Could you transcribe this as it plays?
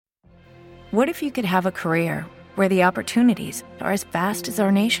What if you could have a career where the opportunities are as vast as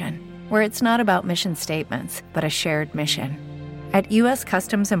our nation, where it's not about mission statements, but a shared mission? At U.S.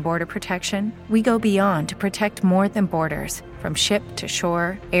 Customs and Border Protection, we go beyond to protect more than borders. From ship to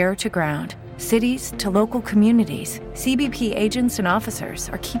shore, air to ground, cities to local communities, CBP agents and officers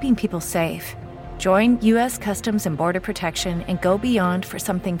are keeping people safe. Join U.S. Customs and Border Protection and go beyond for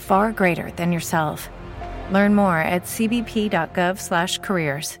something far greater than yourself. Learn more at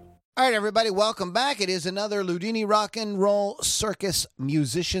cbp.gov/careers. All right, everybody, welcome back. It is another Loudini Rock and Roll Circus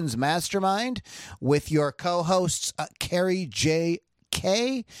Musicians Mastermind with your co-hosts, Carrie J.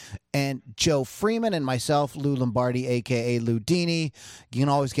 K. and Joe Freeman, and myself, Lou Lombardi, a.k.a. Loudini. You can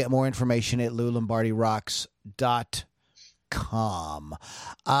always get more information at loulombardirocks.com.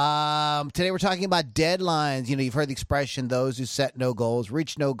 Today we're talking about deadlines. You know, you've heard the expression, those who set no goals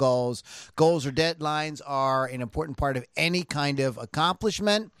reach no goals. Goals or deadlines are an important part of any kind of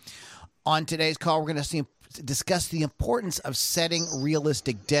accomplishment. On today's call, we're going to discuss the importance of setting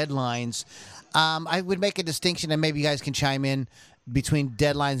realistic deadlines. I would make a distinction, and maybe you guys can chime in, between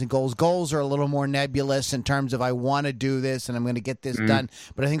deadlines and goals. Goals are a little more nebulous in terms of I want to do this and I'm going to get this done.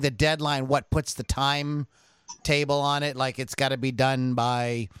 But I think the deadline, what puts the time table on it, like it's got to be done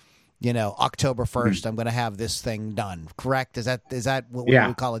by, you know, October 1st. I'm going to have this thing done. Correct? Is that what we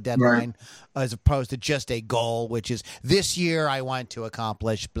would call a deadline, as opposed to just a goal, which is this year I want to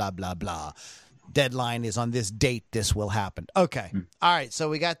accomplish blah, blah, blah. Deadline is on this date. This will happen. Okay. All right. So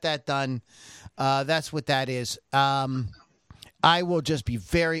we got that done. That's what that is. I will just be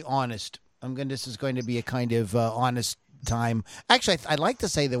very honest. This is going to be a kind of honest time. Actually, I'd like to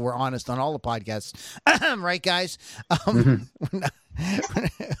say that we're honest on all the podcasts, right, guys?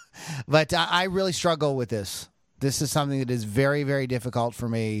 But I really struggle with this. This is something that is very, very difficult for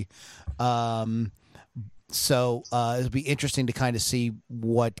me. So it'll be interesting to kind of see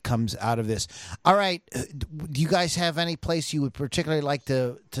what comes out of this. All right. Do you guys have any place you would particularly like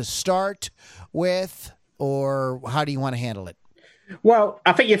to start with, or how do you want to handle it? Well,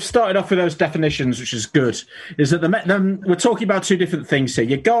 I think you've started off with those definitions, which is good. Is that we're talking about two different things here.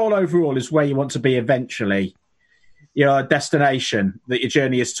 Your goal overall is where you want to be eventually, your destination that your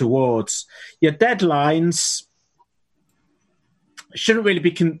journey is towards. Your deadlines shouldn't really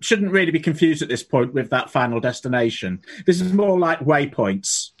be confused at this point with that final destination. This is more like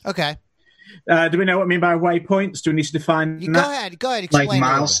waypoints. Okay. Do we know what I mean by waypoints? Do we need to define that? Go ahead. Explain like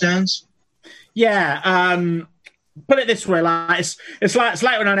milestones? Yeah. Put it this way, like it's like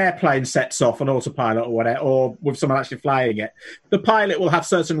when an airplane sets off on autopilot or whatever, or with someone actually flying it. The pilot will have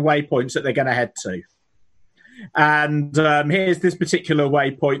certain waypoints that they're going to head to. And here's this particular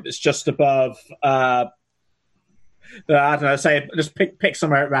waypoint that's just above, I don't know, say, just pick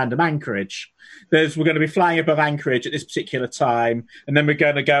somewhere at random, Anchorage. We're going to be flying above Anchorage at this particular time, and then we're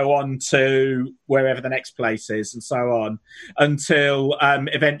going to go on to wherever the next place is, and so on, until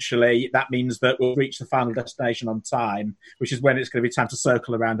eventually that means that we'll reach the final destination on time, which is when it's going to be time to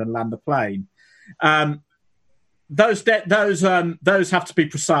circle around and land the plane. Those have to be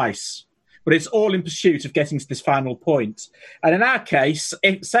precise, but it's all in pursuit of getting to this final point. And in our case,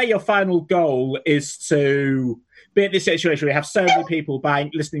 say your final goal is to be at this situation where you have so many people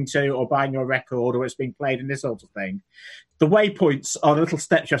listening to or buying your record, or it's being played in this sort of thing. The waypoints are the little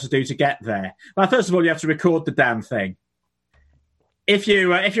steps you have to do to get there. Well, first of all, you have to record the damn thing. If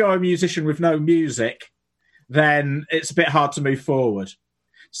you're a musician with no music, then it's a bit hard to move forward.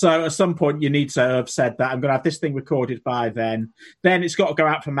 So at some point, you need to have said that I'm going to have this thing recorded by then. Then it's got to go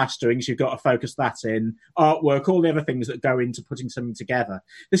out for mastering, so you've got to focus that in. Artwork, all the other things that go into putting something together.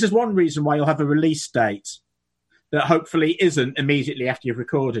 This is one reason why you'll have a release date that hopefully isn't immediately after you've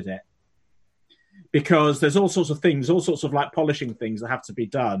recorded it. Because there's all sorts of things, all sorts of like polishing things that have to be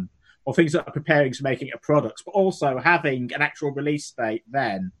done, or things that are preparing to making a product, but also having an actual release date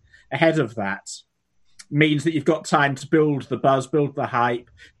then ahead of that means that you've got time to build the buzz, build the hype,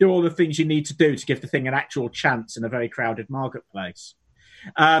 do all the things you need to do to give the thing an actual chance in a very crowded marketplace.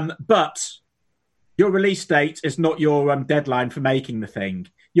 But your release date is not your deadline for making the thing.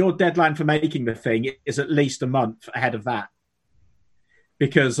 Your deadline for making the thing is at least a month ahead of that.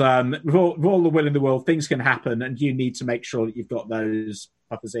 Because with all the will in the world, things can happen, and you need to make sure that you've got those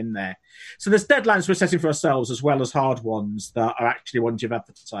puppers in there. So there's deadlines we're setting for ourselves as well as hard ones that are actually ones you've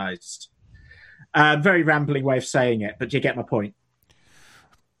advertised. Very rambling way of saying it, but you get my point.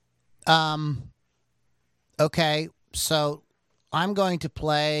 Okay, so I'm going to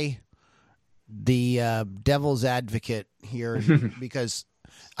play the devil's advocate here because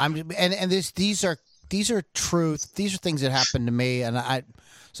these are truth. These are things that happen to me, and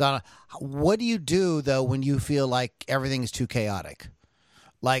so what do you do though when you feel like everything is too chaotic?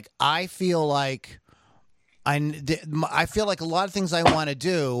 Like, I feel like I feel like a lot of things I want to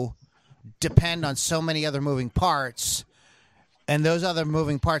do depend on so many other moving parts, and those other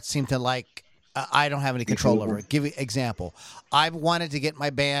moving parts seem to I don't have any control over it. Give you example. I've wanted to get my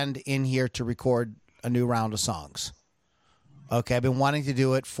band in here to record a new round of songs. Okay, I've been wanting to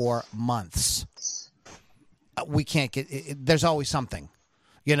do it for months. We can't get. There's always something.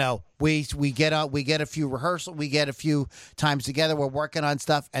 You know, we get a few rehearsals, we get a few times together, we're working on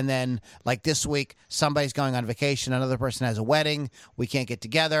stuff, and then like this week, somebody's going on vacation, another person has a wedding, we can't get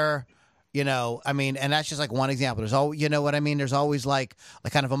together. You know, I mean, and that's just like one example. There's always, you know what I mean? There's always like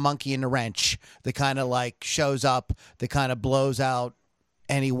kind of a monkey in the wrench that kind of like shows up, that kind of blows out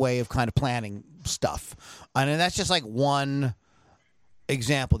any way of kind of planning stuff. And then that's just like one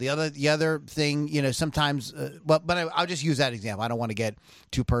example. The other thing, you know, sometimes, but I'll just use that example. I don't want to get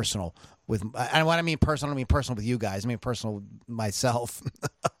too personal with, and when I mean personal, I don't mean personal with you guys. I mean personal with myself.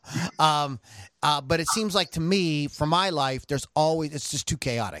 But it seems like to me, for my life, it's just too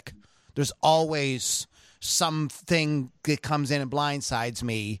chaotic. There's always something that comes in and blindsides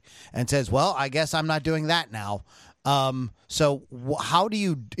me and says, well, I guess I'm not doing that now. So how do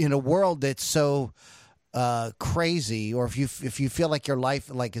you, in a world that's so crazy, or if you feel like your life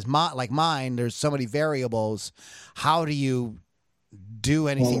like mine, there's so many variables, how do you do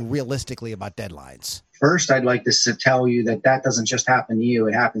anything realistically about deadlines? First, I'd like to tell you that doesn't just happen to you.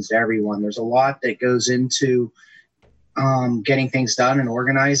 It happens to everyone. There's a lot that goes into getting things done and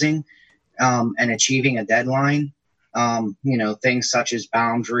organizing and achieving a deadline. You know, things such as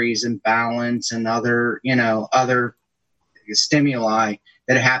boundaries and balance and other stimuli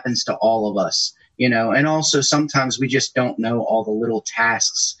that happens to all of us. You know, and also sometimes we just don't know all the little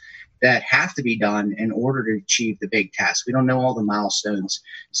tasks that have to be done in order to achieve the big task. We don't know all the milestones.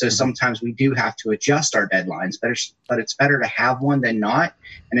 So sometimes we do have to adjust our deadlines, but it's better to have one than not.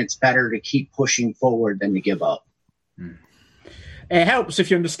 And it's better to keep pushing forward than to give up. It helps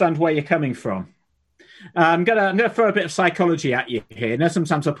if you understand where you're coming from. I'm gonna throw a bit of psychology at you here. Now,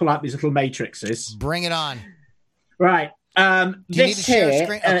 sometimes I pull out these little matrices. Bring it on. Right. This here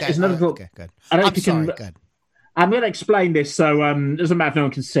is another book. Okay, good. I don't know I'm if you sorry, can. good. I'm going to explain this, so it doesn't matter if no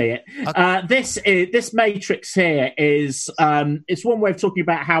one can see it. Okay. This matrix here is it's one way of talking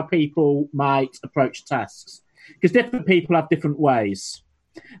about how people might approach tasks, because different people have different ways.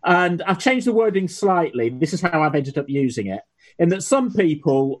 And I've changed the wording slightly. This is how I've ended up using it. In that some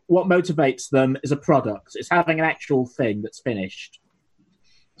people, what motivates them is a product. It's having an actual thing that's finished.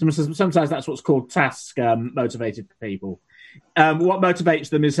 Sometimes that's what's called task motivated people. What motivates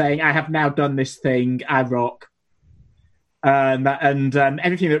them is saying, I have now done this thing, I rock. And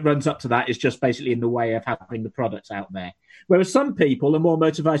everything that runs up to that is just basically in the way of having the product out there. Whereas some people are more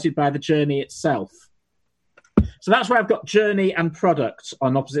motivated by the journey itself. So that's where I've got journey and product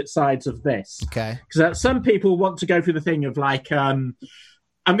on opposite sides of this. Okay. Because some people want to go through the thing of like, I'm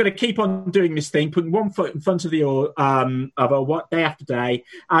going to keep on doing this thing, putting one foot in front of the other, what day after day,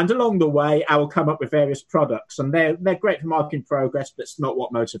 and along the way, I will come up with various products, and they're great for marking progress, but it's not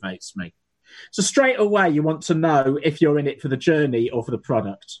what motivates me. So straight away, you want to know if you're in it for the journey or for the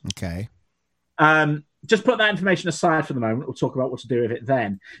product. Okay. Just put that information aside for the moment. We'll talk about what to do with it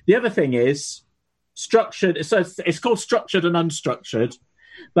then. The other thing is structured. So it's called structured and unstructured,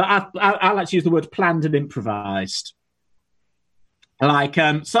 but I like to use the word planned and improvised. Like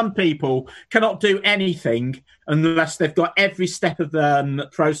some people cannot do anything unless they've got every step of the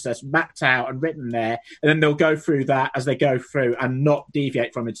process mapped out and written there, and then they'll go through that as they go through and not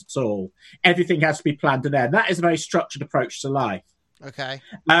deviate from it at all. Everything has to be planned and there. And that is a very structured approach to life. Okay.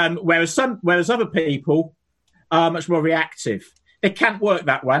 Whereas other people are much more reactive. They can't work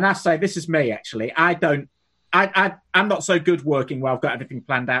that way. And I say, this is me, actually. I'm not so good working where I've got everything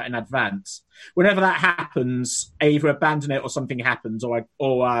planned out in advance. Whenever that happens, I either abandon it or something happens, or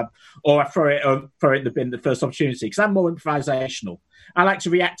I throw it in the bin the first opportunity, because I'm more improvisational. I like to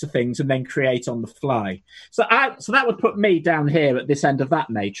react to things and then create on the fly. So that would put me down here at this end of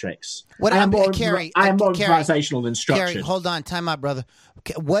that matrix. I am more improvisational than structured. Carrie, hold on, time out, brother.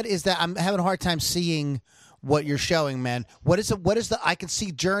 What is that? I'm having a hard time seeing what you're showing, man. What is the I can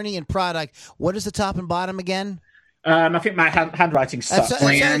see journey and product. What is the top and bottom again? I think my handwriting sucks.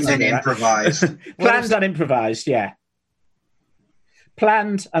 Planned and improvised. Planned and improvised, yeah.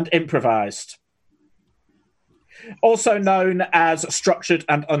 Planned and improvised. Also known as structured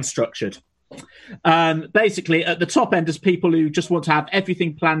and unstructured. Basically, at the top end is people who just want to have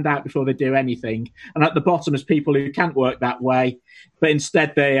everything planned out before they do anything. And at the bottom is people who can't work that way, but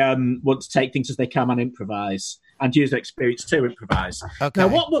instead they want to take things as they come and improvise and use their experience to improvise. Okay.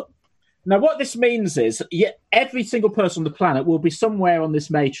 Now, Now, what this means is every single person on the planet will be somewhere on this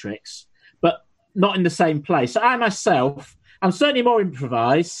matrix, but not in the same place. So I myself, I'm certainly more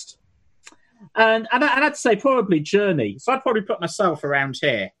improvised, and I'd say probably journey. So I'd probably put myself around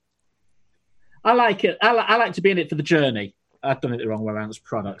here. I like it. I like to be in it for the journey. I've done it the wrong way around. It's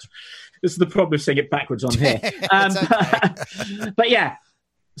product. This is the problem of saying it backwards on here. But yeah.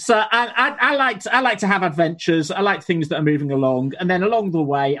 So I like to have adventures. I like things that are moving along, and then along the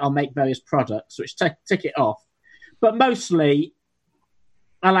way, I'll make various products which tick it off. But mostly,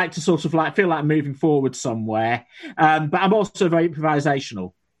 I like to sort of like feel like I'm moving forward somewhere. But I'm also very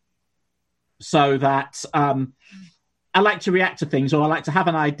improvisational, so that I like to react to things, or I like to have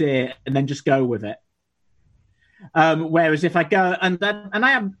an idea and then just go with it. Whereas if I go and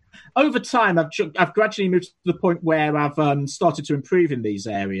I am over time, I've gradually moved to the point where I've started to improve in these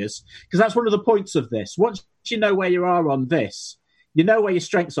areas, because that's one of the points of this. Once you know where you are on this, you know where your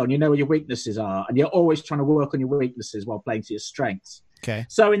strengths are, and you know where your weaknesses are, and you're always trying to work on your weaknesses while playing to your strengths. Okay.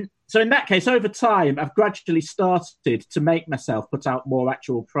 So in that case, over time, I've gradually started to make myself put out more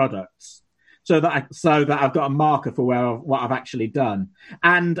actual products, so that I've got a marker for what I've actually done,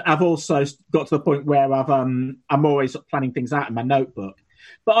 and I've also got to the point where I'm always planning things out in my notebook.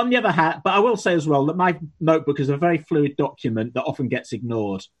 But on the other hand, I will say as well that my notebook is a very fluid document that often gets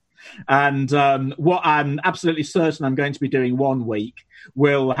ignored. And what I'm absolutely certain I'm going to be doing one week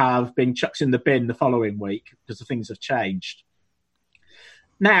will have been chucked in the bin the following week, because the things have changed.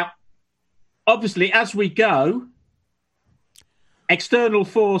 Now, obviously, as we go, external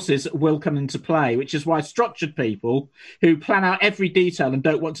forces will come into play, which is why structured people who plan out every detail and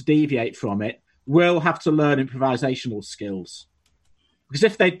don't want to deviate from it will have to learn improvisational skills. Because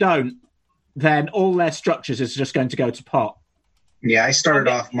if they don't, then all their structures is just going to go to pot. Yeah, I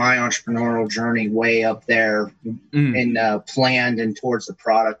started off my entrepreneurial journey way up there and planned and towards the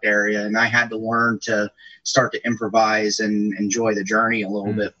product area, and I had to learn to start to improvise and enjoy the journey a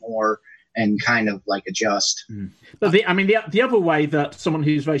little bit more and kind of like adjust. But the other way that someone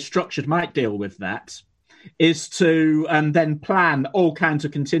who's very structured might deal with that is to then plan all kinds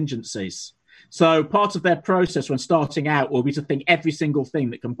of contingencies. So part of their process when starting out will be to think every single thing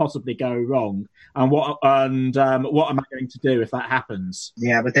that can possibly go wrong, and what am I going to do if that happens?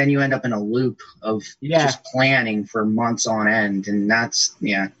 Yeah, but then you end up in a loop of just planning for months on end, and that's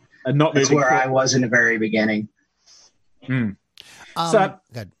and not that's where I was in the very beginning. Good. So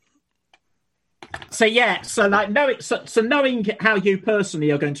knowing how you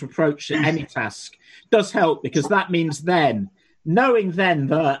personally are going to approach any task does help, because that means knowing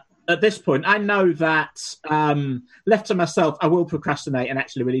that at this point, I know that left to myself, I will procrastinate in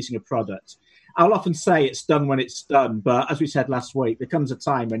actually releasing a product. I'll often say it's done when it's done, but as we said last week, there comes a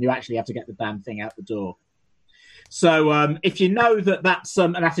time when you actually have to get the damn thing out the door. So if you know that that's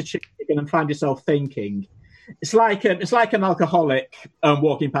an attitude you're going to find yourself thinking, it's like an alcoholic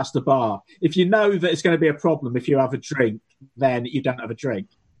walking past a bar. If you know that it's going to be a problem if you have a drink, then you don't have a drink.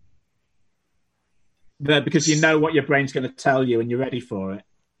 Because you know what your brain's going to tell you and you're ready for it.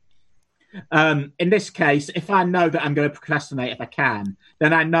 In this case, if I know that I'm going to procrastinate if I can,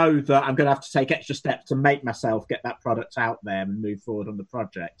 then I know that I'm going to have to take extra steps to make myself get that product out there and move forward on the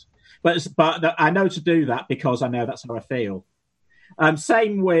project. But I know to do that because I know that's how I feel.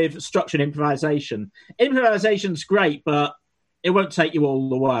 Same with structured improvisation. Improvisation's great, but it won't take you all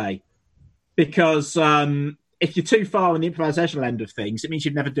the way, because if you're too far on the improvisational end of things, it means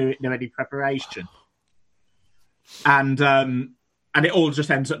you'd never do any preparation. And it all just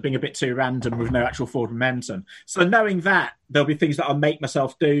ends up being a bit too random with no actual forward momentum. So knowing that, there'll be things that I'll make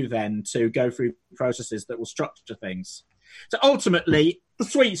myself do then to go through processes that will structure things. So ultimately, the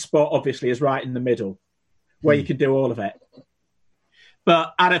sweet spot, obviously, is right in the middle, where you can do all of it.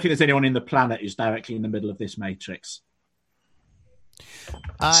 But I don't think there's anyone in the planet who's directly in the middle of this matrix.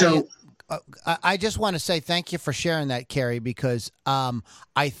 I just want to say thank you for sharing that, Kerry, because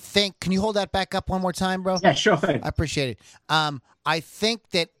I think... Can you hold that back up one more time, bro? Yeah, sure thing. I appreciate it. I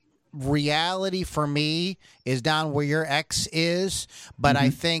think that reality for me is down where your ex is, but I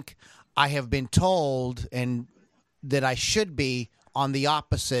think I have been told and that I should be on the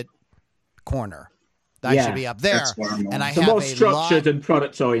opposite corner. I should be up there. And I have more structured and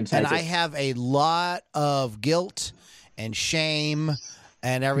product oriented. And I have a lot of guilt and shame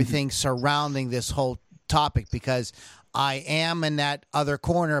and everything surrounding this whole topic, because I am in that other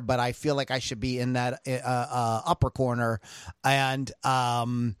corner, but I feel like I should be in that upper corner. And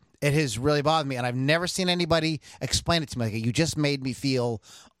it has really bothered me. And I've never seen anybody explain it to me. Like, you just made me feel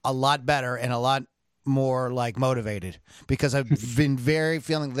a lot better and a lot more like motivated, because I've been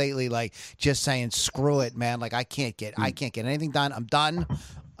feeling lately like just saying, screw it, man. Like I can't get anything done. I'm done.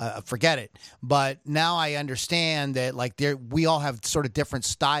 forget it. But now I understand that like we all have sort of different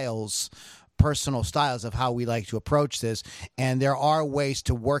styles, personal styles of how we like to approach this, and there are ways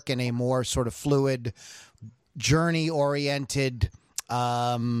to work in a more sort of fluid, journey-oriented.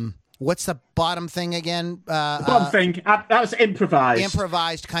 What's the bottom thing again? The bottom thing, that was improvised.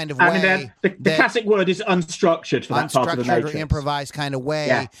 Improvised kind of way. I mean, the classic word is unstructured for that part of the matrix. Or improvised kind of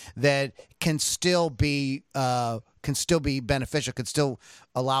way that can still be beneficial, can still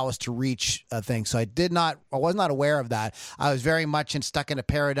allow us to reach things. So I was not aware of that. I was very much stuck in a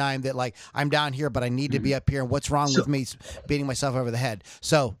paradigm that like I'm down here, but I need to be up here. And what's wrong with me beating myself over the head?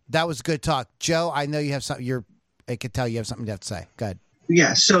 So that was good talk, Joe. I know you have something. I could tell you have something to have to say. Go ahead.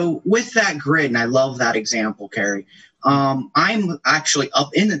 Yeah. So with that grid, and I love that example, Carrie. I'm actually up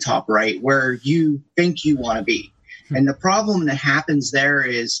in the top right where you think you want to be, and the problem that happens there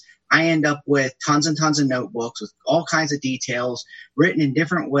is I end up with tons and tons of notebooks with all kinds of details written in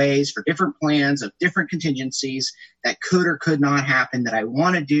different ways for different plans of different contingencies that could or could not happen that I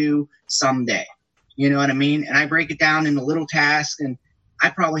want to do someday. You know what I mean? And I break it down into little tasks, and I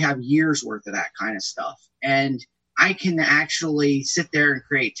probably have years worth of that kind of stuff. And I can actually sit there and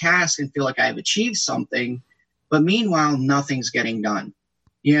create tasks and feel like I've achieved something, but meanwhile, nothing's getting done.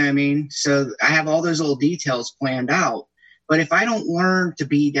 You know what I mean? So I have all those little details planned out. But if I don't learn to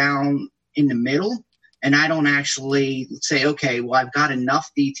be down in the middle and I don't actually say, okay, well, I've got enough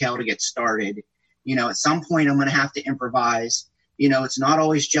detail to get started, you know, at some point I'm going to have to improvise. You know, it's not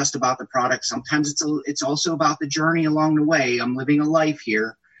always just about the product. Sometimes it's also about the journey along the way. I'm living a life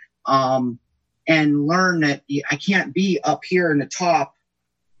here, and learn that I can't be up here in the top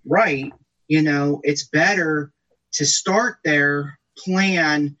right. You know, it's better to start there,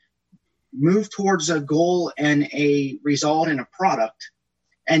 plan, move towards a goal and a result in a product,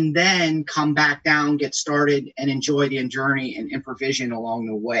 and then come back down, get started, and enjoy the journey and improvisation along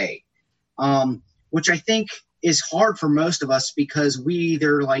the way, which I think is hard for most of us because we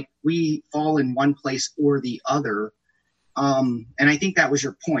fall in one place or the other. And I think that was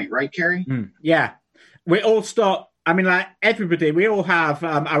your point, right, Carrie? Yeah. We all start, I mean, like everybody, we all have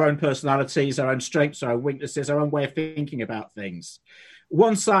our own personalities, our own strengths, our own weaknesses, our own way of thinking about things.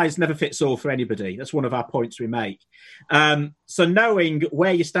 One size never fits all for anybody. That's one of our points we make. So knowing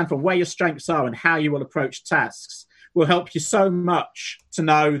where you stand from, where your strengths are and how you will approach tasks will help you so much to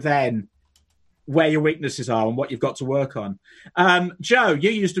know then where your weaknesses are and what you've got to work on. Joe, you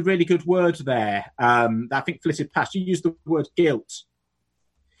used a really good word there. I think flitted past. You used the word guilt.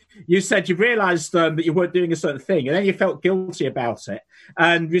 You said you realised that you weren't doing a certain thing, and then you felt guilty about it.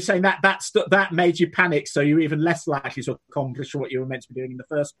 And you're saying that made you panic, so you're even less likely to accomplish what you were meant to be doing in the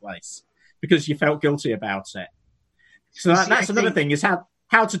first place because you felt guilty about it. So that's another thing, is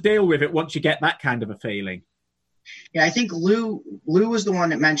how to deal with it once you get that kind of a feeling. Yeah, I think Lou was the one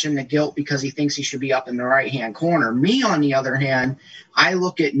that mentioned the guilt because he thinks he should be up in the right-hand corner. Me, on the other hand, I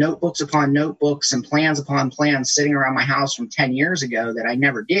look at notebooks upon notebooks and plans upon plans sitting around my house from 10 years ago that I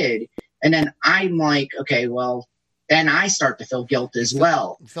never did. And then I'm like, okay, well, then I start to feel guilt as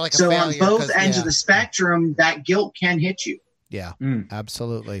well. Like so on both ends of the spectrum, that guilt can hit you. Yeah,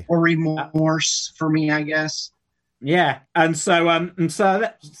 absolutely. Or remorse for me, I guess. Yeah, and so at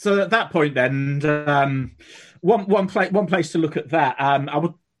that point, then one place to look at that.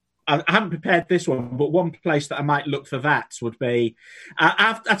 I haven't prepared this one, but one place that I might look for that would be.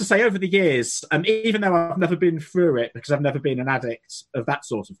 I have to say, over the years, even though I've never been through it because I've never been an addict of that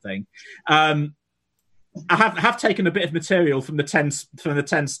sort of thing, I have taken a bit of material from the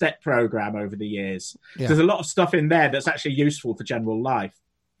 10-step program over the years. Yeah. There's a lot of stuff in there that's actually useful for general life,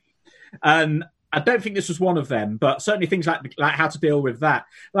 and I don't think this was one of them, but certainly things like how to deal with that.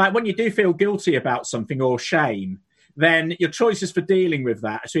 Like when you do feel guilty about something or shame, then your choices for dealing with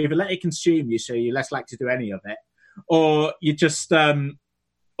that. So either let it consume you, so you're less likely to do any of it, or you just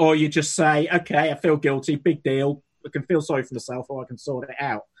say, okay, I feel guilty, big deal. I can feel sorry for myself, or I can sort it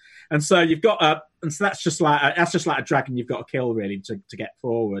out. And so you've got and so that's just like a dragon you've got to kill really to get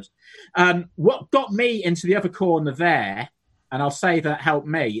forward. What got me into the other corner there, and I'll say that helped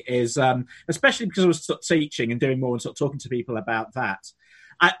me, is especially because I was teaching and doing more and talking to people about that.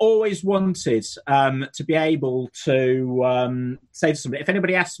 I always wanted to be able to say to somebody, if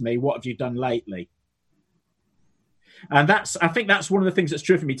anybody asks me, what have you done lately? And I think that's one of the things that's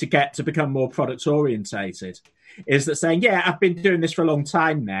driven me to become more product orientated, is that saying, yeah, I've been doing this for a long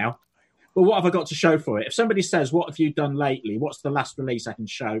time now, but what have I got to show for it? If somebody says, what have you done lately? What's the last release I can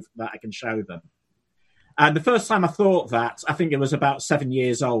show them? And the first time I thought that, I think it was about 7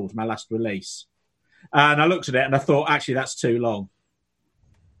 years old, my last release. And I looked at it and I thought, actually, that's too long.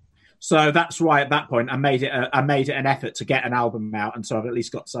 So that's why at that point I made it an effort to get an album out, and so I've at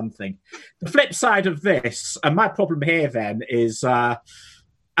least got something. The flip side of this, and my problem here then is I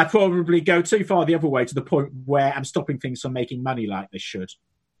probably go too far the other way to the point where I'm stopping things from making money like they should.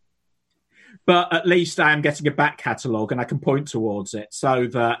 But at least I am getting a back catalogue and I can point towards it so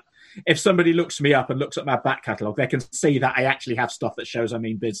that if somebody looks me up and looks at my back catalogue, they can see that I actually have stuff that shows I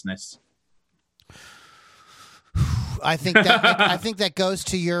mean business. I think that goes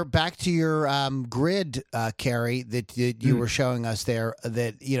to your grid, Carrie, that you were showing us there.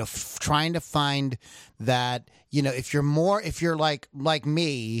 That trying to find that if you're like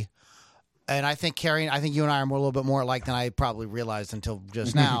me, and I think Carrie, I think you and I are a little bit more alike than I probably realized until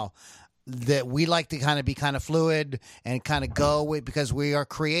just now. That we like to kind of be kind of fluid and kind of go with, because we are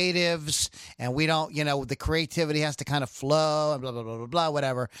creatives and we don't, the creativity has to kind of flow and blah, blah, blah, blah, blah,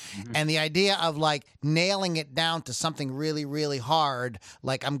 whatever. Mm-hmm. And the idea of like nailing it down to something really, really hard,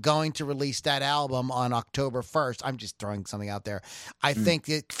 like I'm going to release that album on October 1st. I'm just throwing something out there. I think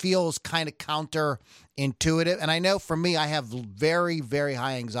it feels kind of counterintuitive. And I know for me, I have very, very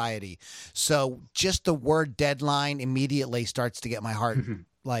high anxiety. So just the word deadline immediately starts to get my heart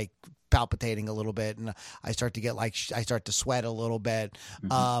like palpitating a little bit, and I start to get I start to sweat a little bit.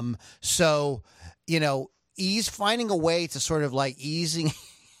 Mm-hmm. So finding a way to sort of like easing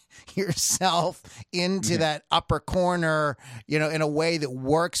yourself into that upper corner, in a way that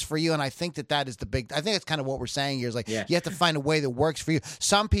works for you. And I think that is I think it's kind of what we're saying here is like, you have to find a way that works for you.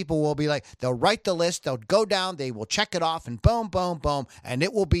 Some people will be like, they'll write the list, they'll go down, they will check it off, and boom, boom, boom, and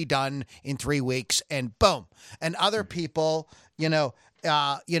it will be done in 3 weeks, and boom. And other people,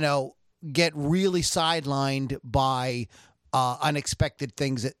 get really sidelined by unexpected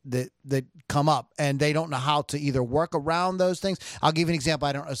things that come up, and they don't know how to either work around those things. I'll give you an example.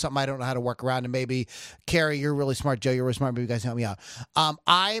 I don't know how to work around, and maybe Carrie, you're really smart. Joe, you're really smart. Maybe you guys help me out.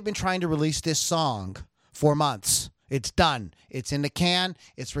 I have been trying to release this song for months. It's done. It's in the can.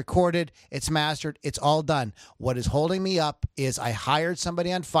 It's recorded. It's mastered. It's all done. What is holding me up is I hired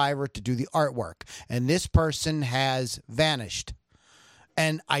somebody on Fiverr to do the artwork, and this person has vanished.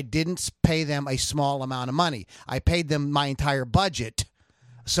 And I didn't pay them a small amount of money. I paid them my entire budget.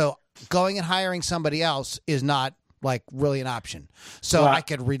 So going and hiring somebody else is not like really an option. So I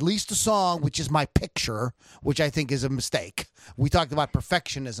could release the song, which is my picture, which I think is a mistake. We talked about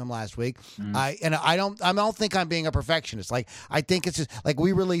perfectionism last week. I don't think I'm being a perfectionist. Like, I think it's just like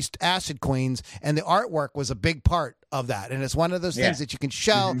we released Acid Queens, and the artwork was a big part of that. And it's one of those things that you can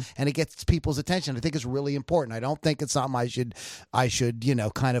show and it gets people's attention. I think it's really important. I don't think it's something I should,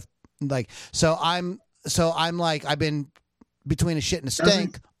 kind of like, so I'm like, I've been between a shit and a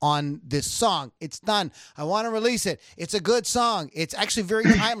stink on this song. It's done. I want to release it. It's a good song. It's actually very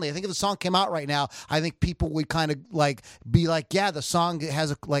timely. I think if the song came out right now, I think people would kind of like be like, yeah, the song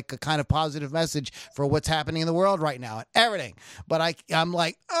has a kind of positive message for what's happening in the world right now and everything. But I'm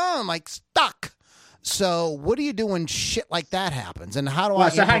like stuck. So what do you do when shit like that happens? And how do I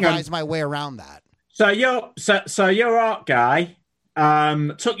improvise my way around that? So your art guy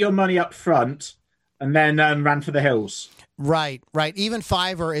took your money up front and then ran for the hills. Right. Even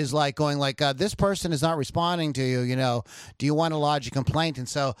Fiverr is like going like, this person is not responding to you, do you want to lodge a complaint? And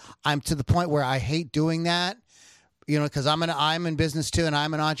so I'm to the point where I hate doing that, because I'm in business too, and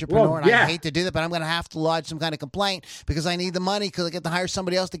I'm an entrepreneur, and I hate to do that, but I'm going to have to lodge some kind of complaint because I need the money because I get to hire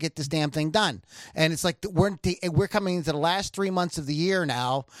somebody else to get this damn thing done. And it's like we're coming into the last 3 months of the year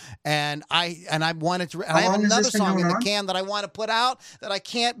now, and I wanted to. And I have another song in the can that I want to put out that I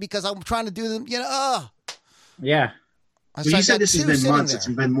can't because I'm trying to do them. Yeah. So you said this has been months. It's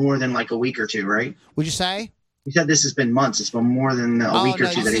been more than like a week or two, right? Would you say? You said this has been months. It's been more than a week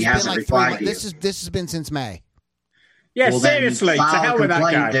or two that he hasn't replied to you. This has been since May. Yeah, well, seriously. To hell with that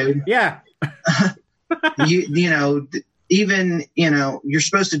guy, dude. Yeah. Even you're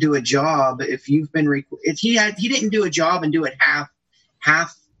supposed to do a job if you've been if he didn't do a job and do it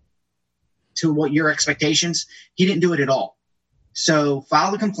half to what your expectations, he didn't do it at all. So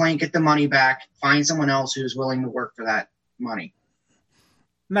file the complaint, get the money back, find someone else who's willing to work for that money.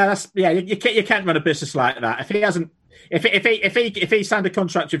 No, you can't run a business like that. If he hasn't, if he signed a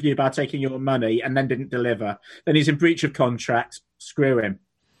contract with you by taking your money and then didn't deliver, then he's in breach of contract. Screw him.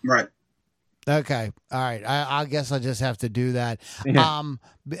 Right. Okay. All right. I guess I just have to do that. Yeah.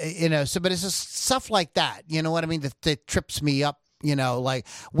 But it's just stuff like that. You know what I mean? That trips me up. Like,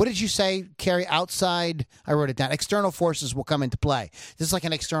 what did you say, Carrie? Outside, I wrote it down. External forces will come into play. This is like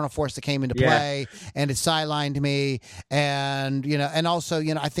an external force that came into play, and it sidelined me. And and also,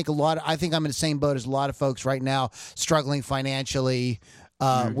 I think I'm in the same boat as a lot of folks right now, struggling financially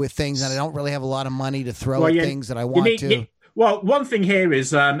with things, and I don't really have a lot of money to throw at things that I want to. Well, one thing here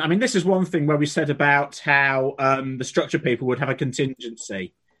is, I mean, this is one thing where we said about how the structure people would have a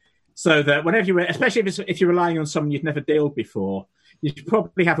contingency, so that whenever you, especially if you're relying on someone you've never dealt before, you should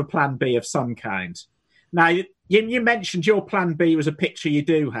probably have a plan B of some kind. Now, you mentioned your plan B was a picture you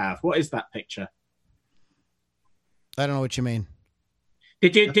do have. What is that picture? I don't know what you mean.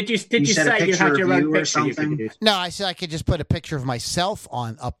 Did you say you had your own picture you could use? No, I said I could just put a picture of myself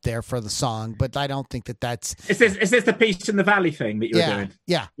up there for the song, but I don't think that's. Is this the Peace in the Valley thing that you were doing?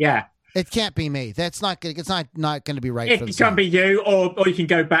 Yeah. It can't be me. That's not good. It's not going to be right. It can be you, or you can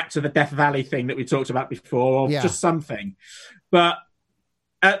go back to the Death Valley thing that we talked about before, or just something. But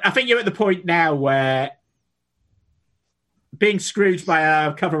I think you're at the point now where being screwed by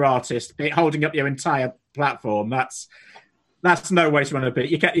a cover artist, holding up your entire platform, that's no way to run a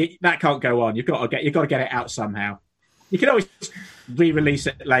bit. That can't go on. You've got to get it out somehow. You can always re-release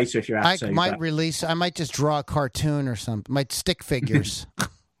it later if you have to. I might just draw a cartoon or something. Might stick figures.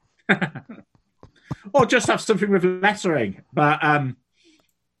 Or just have something with lettering. But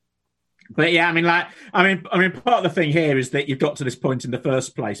yeah, I mean, part of the thing here is that you've got to this point in the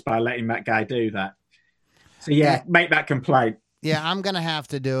first place by letting that guy do that. So make that complaint. Yeah, I'm gonna have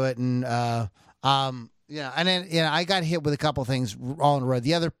to do it, and yeah, and then I got hit with a couple things all in a row.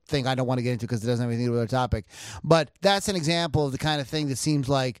 The other thing I don't want to get into because it doesn't have anything to do with our topic, but that's an example of the kind of thing that seems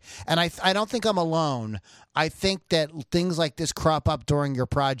like, and I don't think I'm alone. I think that things like this crop up during your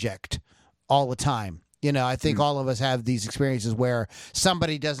project all the time. I think all of us have these experiences where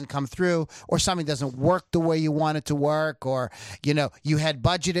somebody doesn't come through or something doesn't work the way you want it to work, or, you had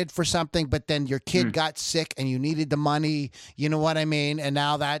budgeted for something, but then your kid got sick and you needed the money, you know what I mean? And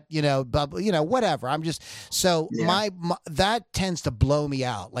now that, whatever. I'm just, so my that tends to blow me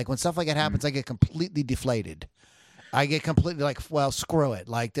out. Like when stuff like that happens, I get completely deflated. I get completely like, well, screw it.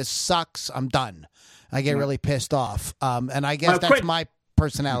 Like this sucks. I'm done. I get really pissed off. And I guess that's my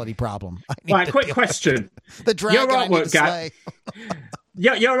personality problem. Right, quick question. The dragon your I need to artwork guy,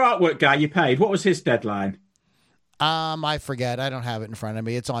 slay. your artwork guy you paid, what was his deadline? I forget. I don't have it in front of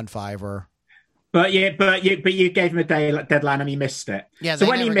me. It's on Fiverr. But you gave him a deadline and he missed it. Yeah, so they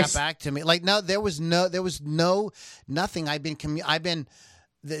when never he got back to me. Like there was nothing.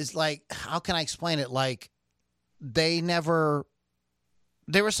 There's like, how can I explain it? Like they never.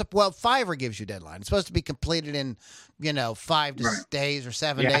 Fiverr gives you a deadline. It's supposed to be completed in, 5 days or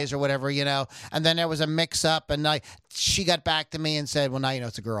 7 days or whatever, And then there was a mix-up, and she got back to me and said, well, now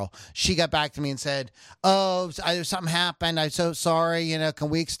it's a girl. She got back to me and said, oh, something happened. I'm so sorry. Can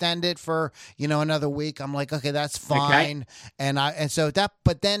we extend it for, another week? I'm like, okay, that's fine. Okay.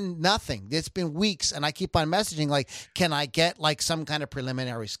 But then nothing. It's been weeks, and I keep on messaging, like, can I get, like, some kind of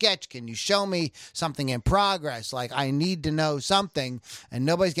preliminary sketch? Can you show me something in progress? Like, I need to know something, and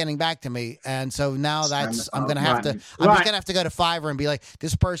nobody's getting back to me. And so now I'm going to have to... I'm just gonna have to go to Fiverr and be like,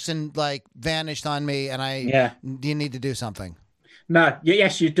 this person like vanished on me, and you need to do something. No,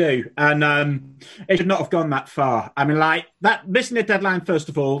 yes, you do, and it should not have gone that far. I mean, like that missing the deadline. First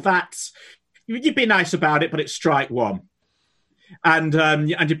of all, that's you'd be nice about it, but it's strike one, and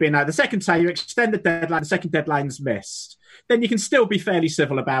you'd be nice. The second time you extend the deadline, the second deadline's missed, then you can still be fairly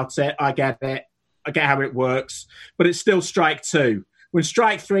civil about it. I get it. I get how it works, but it's still strike two. When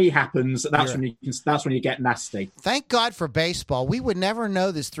strike three happens, that's when you get nasty. Thank God for baseball. We would never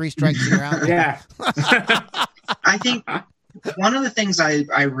know there's 3 strikes in a round. Yeah. I think one of the things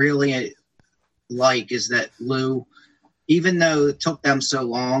I really like is that, Lou, even though it took them so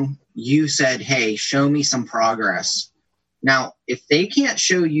long, you said, hey, show me some progress. Now, if they can't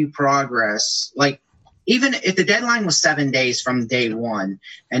show you progress, like even if the deadline was 7 days from day one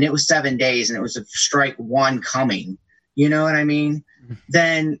and it was 7 days and it was a strike one coming, you know what I mean?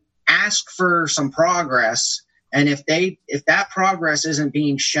 Then ask for some progress. And if that progress isn't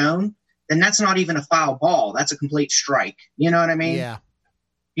being shown, then that's not even a foul ball. That's a complete strike. You know what I mean?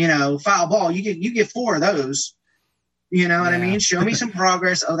 Yeah. Foul ball, you get 4 of those. You know what I mean? Show me some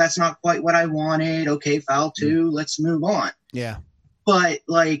progress. Oh, that's not quite what I wanted. Okay, foul 2. Let's move on. Yeah. But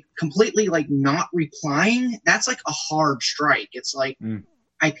like completely like not replying, that's like a hard strike. It's like,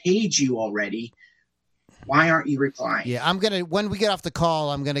 I paid you already. Why aren't you replying? Yeah, when we get off the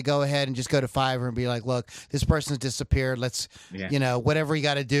call, I'm going to go ahead and just go to Fiverr and be like, look, this person's disappeared. Let's, whatever you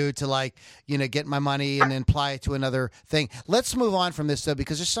got to do to get my money and then apply it to another thing. Let's move on from this, though,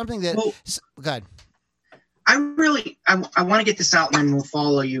 because there's something that, go ahead. I want to get this out and then we'll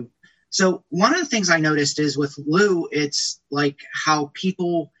follow you. So one of the things I noticed is with Lou, it's like how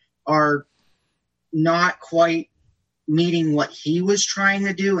people are not quite meeting what he was trying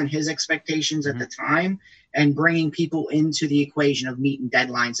to do and his expectations at the time, and bringing people into the equation of meeting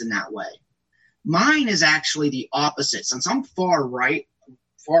deadlines in that way. Mine is actually the opposite. Since I'm far right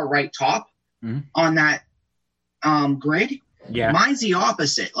top on that grid, mine's the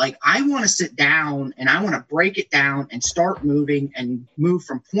opposite. Like, I want to sit down and I want to break it down and start moving and move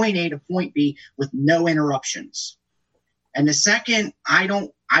from point A to point B with no interruptions. And the second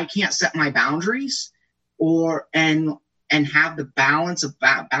I can't set my boundaries and have the balance of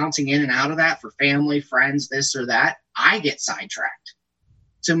bouncing in and out of that for family, friends, this or that, I get sidetracked.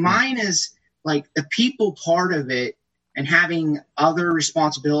 So mine is like the people part of it, and having other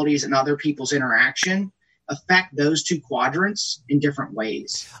responsibilities and other people's interaction affect those two quadrants in different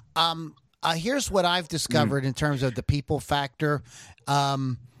ways. Here's what I've discovered in terms of the people factor.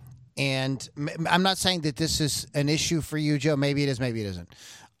 And I'm not saying that this is an issue for you, Joe. Maybe it is, maybe it isn't.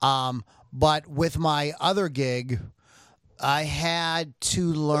 But with my other gig, I had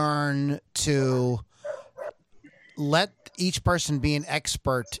to learn to let each person be an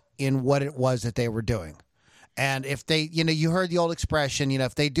expert in what it was that they were doing. And if they, you heard the old expression,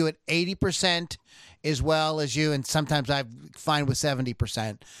 if they do it 80% as well as you, and sometimes I find with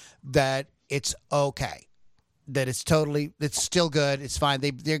 70%, that it's okay. That it's still good. It's fine.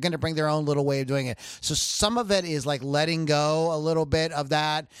 They're going to bring their own little way of doing it. So some of it is like letting go a little bit of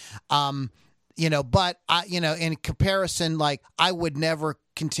that. But in comparison, like I would never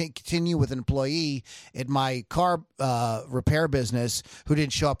continue with an employee at my car repair business who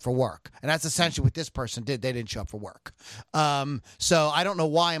didn't show up for work. And that's essentially what this person did. They didn't show up for work. So I don't know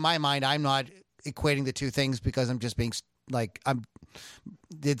why in my mind I'm not equating the two things, because I'm just being like,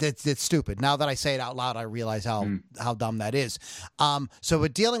 it's stupid. Now that I say it out loud, I realize how dumb that is. So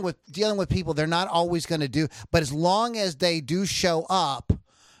with dealing with people, they're not always going to do, but as long as they do show up,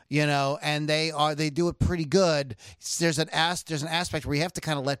 and they do it pretty good. There's an aspect where you have to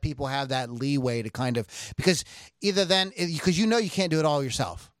kind of let people have that leeway to kind of, because because you can't do it all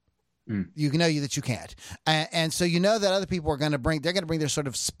yourself. You know that you can't, and so that other people are going to bring their sort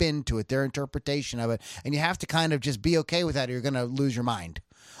of spin to it, their interpretation of it, and you have to kind of just be okay with that, or you're going to lose your mind.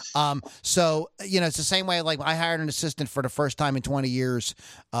 So it's the same way. Like, I hired an assistant for the first time in 20 years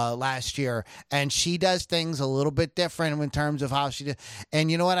last year, and she does things a little bit different in terms of how she did.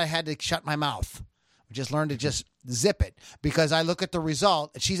 And you know what? I had to shut my mouth. I just learned to just zip it, because I look at the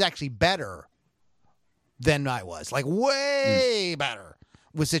result, and she's actually better than I was, like way better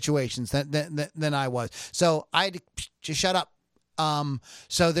with situations than I was. So I had to just shut up.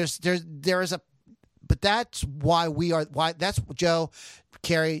 So there is a, but that's why that's Joe,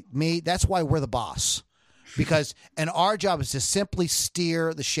 Carrie, me, that's why we're the boss, and our job is to simply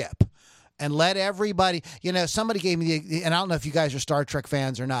steer the ship and let everybody, somebody gave me and I don't know if you guys are Star Trek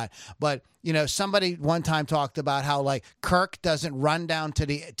fans or not, but somebody one time talked about how, like, Kirk doesn't run down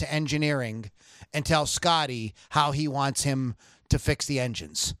to engineering and tell Scotty how he wants him to fix the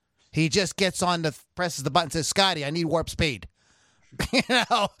engines. He just gets on presses the button and says, Scotty, I need warp speed.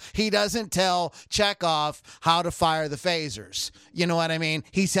 He doesn't tell Chekhov how to fire the phasers. You know what I mean?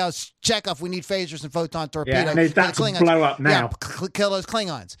 He tells Chekhov, we need phasers and photon torpedoes. Yeah, I need that to blow up now. Yeah, kill those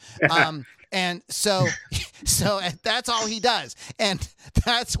Klingons. And so that's all he does. And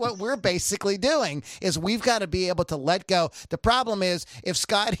that's what we're basically doing, is we've got to be able to let go. The problem is, if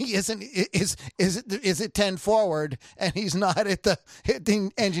Scotty is at 10 forward and he's not at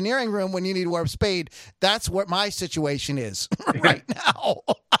the engineering room when you need warp speed, that's what my situation is right now.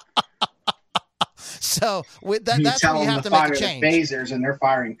 So with that, that's where you have to make a change. Phasers, and they're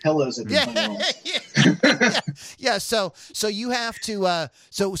firing pillows at the yeah. So you have to.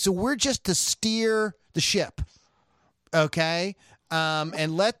 So we're just to steer the ship, okay,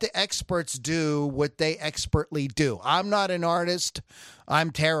 and let the experts do what they expertly do. I'm not an artist.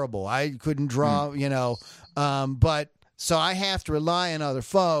 I'm terrible. I couldn't draw, but. So I have to rely on other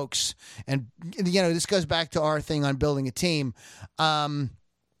folks, and this goes back to our thing on building a team.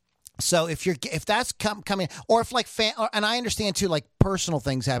 So if that's coming, or if like and I understand too, like personal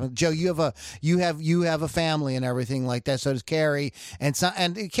things happen. Joe, you have a family and everything like that. So does Carrie, and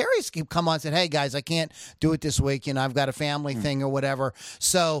Carrie's come on and said, "Hey guys, I can't do it this week. I've got a family thing or whatever."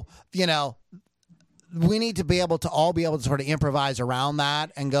 So we need to be able to sort of improvise around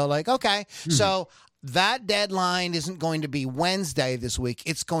that and go like, okay, so. That deadline isn't going to be Wednesday this week.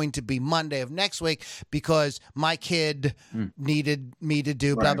 It's going to be Monday of next week, because my kid needed me to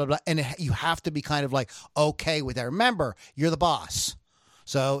do blah, blah, blah. And you have to be kind of like, okay with that. Remember, you're the boss.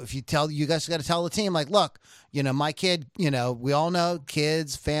 So if you guys got to tell the team, like, look, my kid, we all know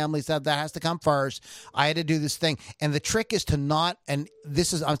kids, families, that has to come first. I had to do this thing. And the trick is to not, and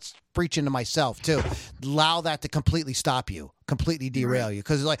this is, I'm preaching to myself too, allow that to completely stop you. completely derail you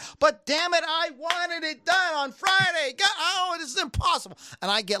because it's like, but damn it, I wanted it done on Friday. God, oh, this is impossible.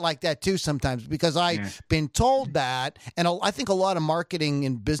 And I get like that too sometimes because I've been told that. And I think a lot of marketing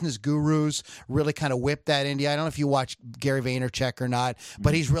and business gurus really kind of whip that into you. I don't know if you watch Gary Vaynerchuk or not,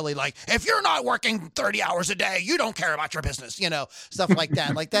 but he's really like, if you're not working 30 hours a day, you don't care about your business, stuff like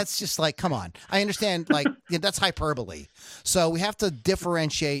that. Like, that's just like, come on. I understand, like, that's hyperbole. So we have to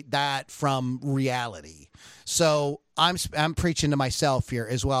differentiate that from reality. So I'm preaching to myself here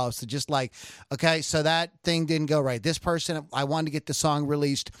as well. So just like, okay, so that thing didn't go right. This person, I wanted to get the song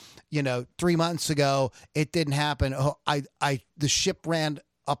released, 3 months ago. It didn't happen. Oh, the ship ran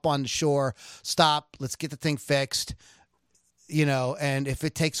up on the shore. Stop. Let's get the thing fixed. And if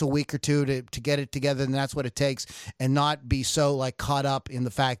it takes a week or two to get it together, then that's what it takes, and not be so like caught up in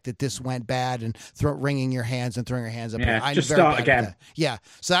the fact that this went bad and wringing your hands and throwing your hands up. Yeah, just start again. Yeah.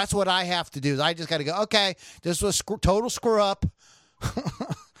 So that's what I have to do. Is I just got to go, okay, this was total screw up.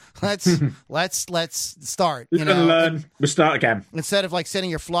 let's start. Learn. We'll start again. Instead of like sitting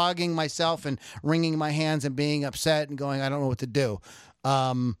here flogging myself and wringing my hands and being upset and going, I don't know what to do.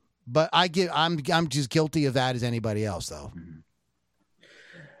 But I'm just guilty of that as anybody else, though.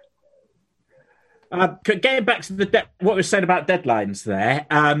 Getting back to what we said about deadlines there,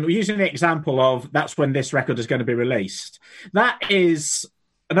 we're using the example of that's when this record is going to be released. That is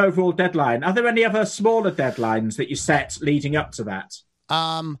an overall deadline. Are there any other smaller deadlines that you set leading up to that?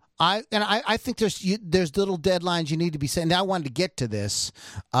 I think there's little deadlines you need to be setting. Now, I wanted to get to this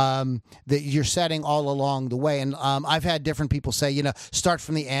that you're setting all along the way, and I've had different people say, start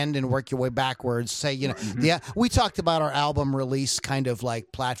from the end and work your way backwards. Say, we talked about our album release kind of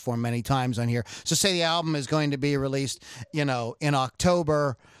like platform many times on here. So, say the album is going to be released, in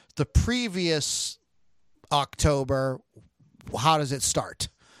October. The previous October, how does it start?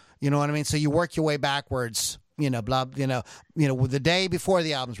 You know what I mean? So you work your way backwards. The day before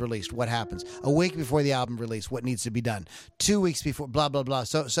the album's released, what happens? A week before the album released, what needs to be done? 2 weeks before, blah, blah, blah,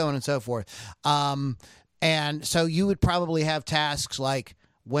 so on and so forth. And so you would probably have tasks like,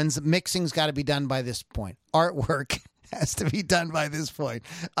 when's the mixing's got to be done by this point? Artwork has to be done by this point.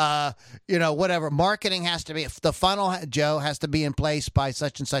 Whatever. Marketing has to be, the funnel, Joe, has to be in place by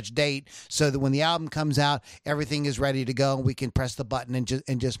such and such date so that when the album comes out, everything is ready to go and we can press the button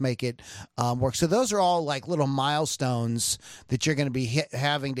and just make it work. So those are all like little milestones that you're going to be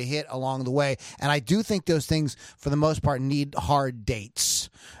having to hit along the way. And I do think those things, for the most part, need hard dates.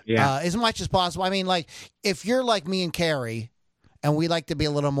 Yeah. As much as possible. I mean, like, if you're like me and Carrie, and we like to be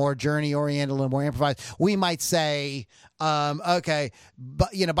a little more journey-oriented, a little more improvised, we might say, okay, but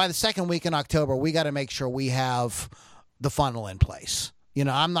by the second week in October, we got to make sure we have the funnel in place.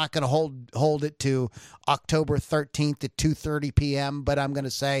 I'm not going to hold it to October 13th at 2:30 p.m., but I'm going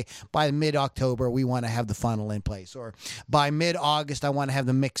to say by mid-October, we want to have the funnel in place. Or by mid-August, I want to have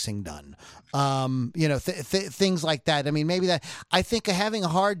the mixing done. Things like that. I mean, maybe that. I think having a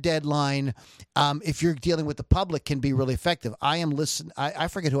hard deadline, if you're dealing with the public, can be really effective. I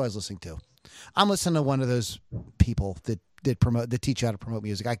forget who I was listening to. I'm listening to one of those people that teach you how to promote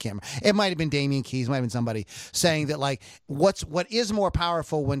music. I can't remember. It might have been Damian Keys, might have been somebody saying that, like, what is more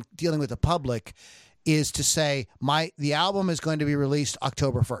powerful when dealing with the public is to say the album is going to be released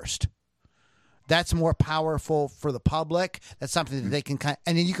October 1st. That's more powerful for the public. That's something that they can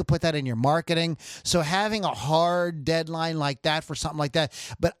and then you can put that in your marketing. So having a hard deadline like that for something like that.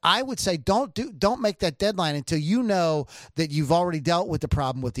 But I would say don't make that deadline until you know that you've already dealt with the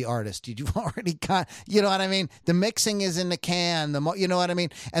problem with the artist. You've already got, you know what I mean? The mixing is in the can, you know what I mean?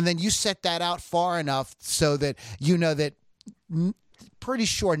 And then you set that out far enough so that you know that pretty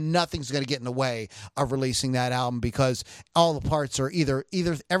sure nothing's going to get in the way of releasing that album because all the parts are either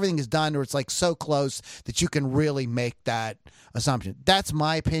everything is done or it's like so close that you can really make that assumption. That's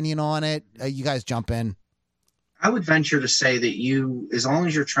my opinion on it. You guys jump in. I would venture to say that as long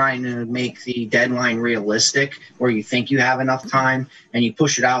as you're trying to make the deadline realistic, where you think you have enough time and you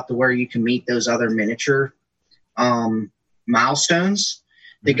push it out to where you can meet those other miniature milestones,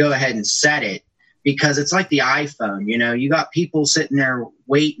 they go ahead and set it. Because it's like the iPhone, you got people sitting there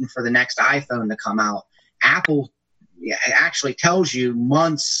waiting for the next iPhone to come out. Apple actually tells you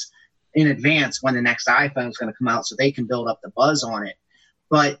months in advance when the next iPhone is going to come out so they can build up the buzz on it.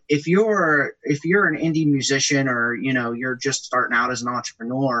 But if you're an indie musician or, you're just starting out as an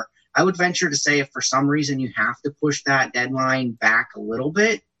entrepreneur, I would venture to say if for some reason you have to push that deadline back a little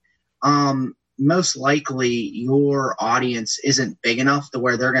bit, most likely your audience isn't big enough to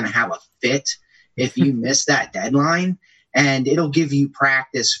where they're going to have a fit if you miss that deadline, and it'll give you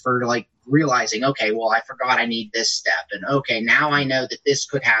practice for like realizing, okay, well, I forgot I need this step. And okay, now I know that this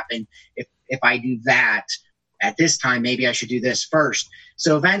could happen if I do that. at this time, maybe I should do this first.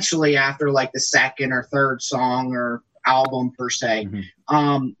 So eventually, after like the second or third song or album per se,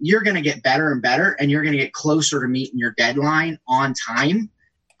 you're going to get better and better, and you're going to get closer to meeting your deadline on time.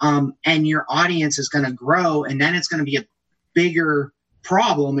 And your audience is going to grow, and then it's going to be a bigger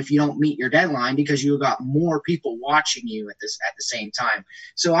problem if you don't meet your deadline, because you've got more people watching you at the same time.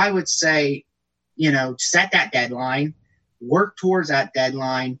 So I would say, set that deadline, work towards that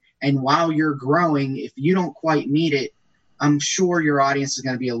deadline. And while you're growing, if you don't quite meet it, I'm sure your audience is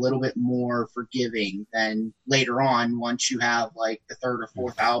going to be a little bit more forgiving than later on, once you have like the third or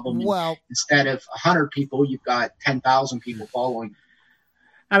fourth album. Well, instead of 100 people, you've got 10,000 people following.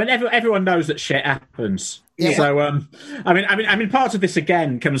 I mean, everyone knows that shit happens. Yeah. So, I mean, part of this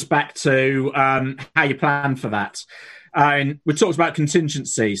again comes back to how you plan for that. We talked about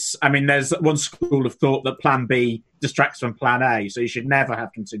contingencies. I mean, there's one school of thought that Plan B distracts from Plan A, so you should never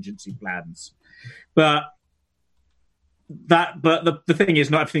have contingency plans. But the thing is,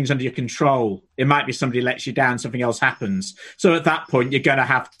 not everything's under your control. It might be somebody lets you down, something else happens. So at that point, you're going to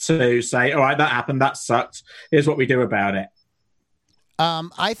have to say, all right, that happened, that sucked. Here's what we do about it.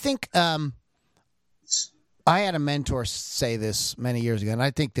 I think I had a mentor say this many years ago, and I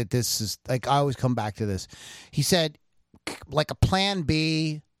think that this is, like, I always come back to this. He said, like, a plan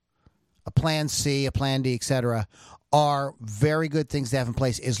B, a plan C, a plan D, etc., are very good things to have in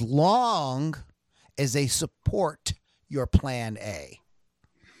place as long as they support your plan A.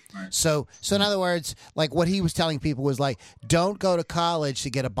 Right. So in other words, like what he was telling people was like, don't go to college to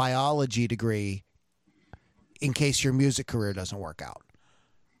get a biology degree in case your music career doesn't work out.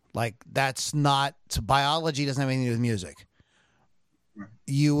 Like, that's not, so biology doesn't have anything to do with music. Right.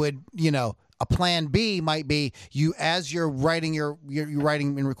 You would, a plan B might be you, as you're writing you're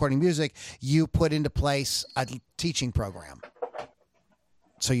writing and recording music, you put into place a teaching program.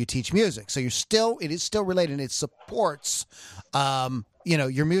 So you teach music. So it is still related, and it supports,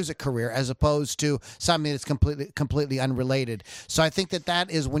 your music career, as opposed to something that's completely unrelated. So I think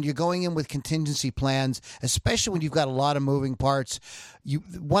that is when you're going in with contingency plans, especially when you've got a lot of moving parts.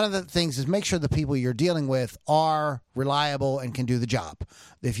 One of the things is make sure the people you're dealing with are reliable and can do the job.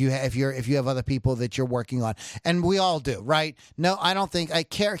 If you have other people that you're working on, and we all do, right? No, I don't think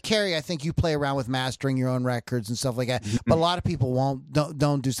Carrie. I think you play around with mastering your own records and stuff like that. But a lot of people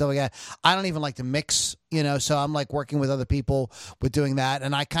don't do stuff like that. I don't even like to mix, so I'm like working with other people with doing that,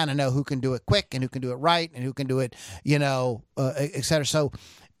 and I kind of know who can do it quick and who can do it right and who can do it, et cetera. So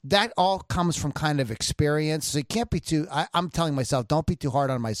that all comes from kind of experience. So you can't be I'm telling myself, don't be too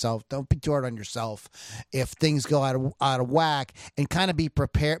hard on myself. Don't be too hard on yourself if things go out of whack, and kind of be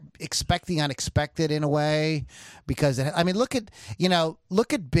prepared, expect the unexpected in a way. Because,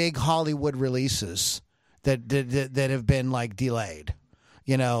 look at big Hollywood releases that have been like delayed,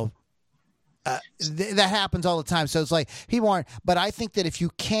 that happens all the time. So it's like people aren't, but I think that if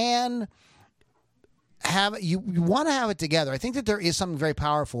you can have you want to have it together. I think that there is something very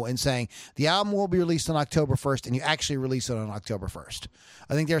powerful in saying the album will be released on October 1st, and you actually release it on October 1st.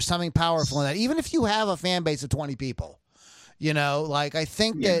 I think there's something powerful in that, even if you have a fan base of 20 people. I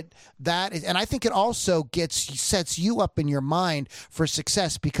think that is, and I think it also sets you up in your mind for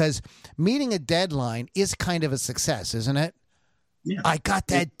success, because meeting a deadline is kind of a success, isn't it? Yeah. I got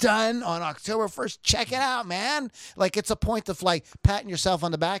that done on October 1st. Check it out, man. Like, it's a point of like patting yourself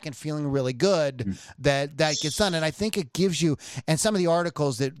on the back and feeling really good that gets done. And I think it gives you, and some of the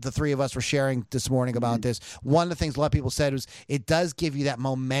articles that the three of us were sharing this morning about this, one of the things a lot of people said was it does give you that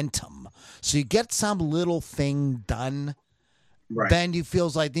momentum. So you get some little thing done. Right. Then you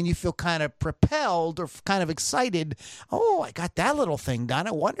feel kind of propelled or kind of excited. Oh, I got that little thing done.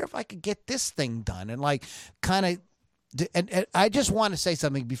 I wonder if I could get this thing done. And like kind of, and I just want to say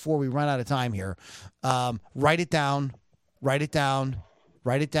something before we run out of time here. Write it down. Write it down.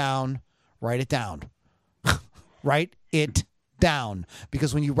 Write it down. Write it down. Write it down.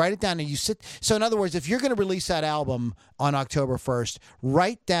 Because when you write it down and you sit... So in other words, if you're going to release that album on October 1st,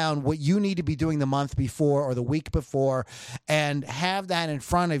 write down what you need to be doing the month before or the week before, and have that in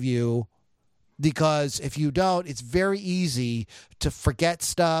front of you. Because if you don't, it's very easy to forget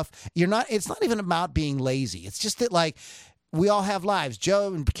stuff. It's not even about being lazy. It's just that, like, we all have lives.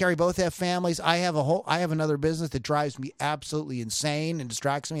 Joe and Carrie both have families. I have another business that drives me absolutely insane and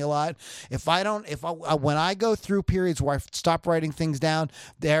distracts me a lot. When I go through periods where I stop writing things down,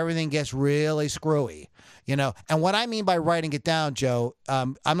 everything gets really screwy. And what I mean by writing it down, Joe,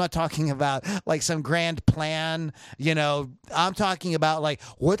 I'm not talking about like some grand plan. I'm talking about like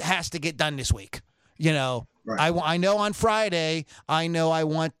what has to get done this week. Right. I know on Friday, I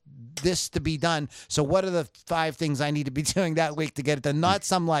want this to be done. So what are the 5 things I need to be doing that week to get it done? Not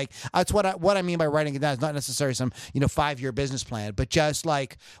some like, that's what I mean by writing it down. It's not necessarily some, 5-year business plan, but just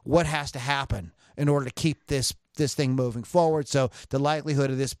like what has to happen in order to keep this thing moving forward. So the likelihood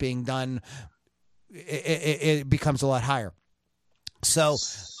of this being done, it becomes a lot higher. So,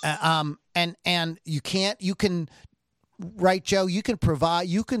 and you can, right, Joe, you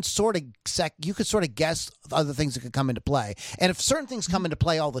can sort of guess other things that could come into play. And if certain things come into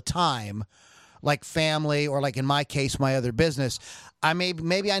play all the time, like family, or like in my case, my other business,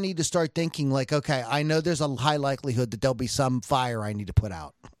 maybe I need to start thinking like, okay, I know there's a high likelihood that there'll be some fire I need to put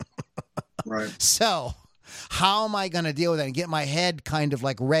out. Right. So how am I going to deal with that and get my head kind of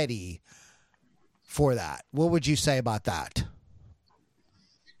like ready for that? What would you say about that?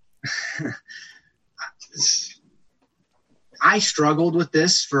 I struggled with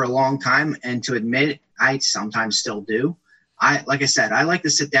this for a long time, and to admit it, I sometimes still do. Like I said, I like to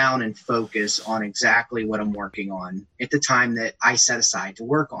sit down and focus on exactly what I'm working on at the time that I set aside to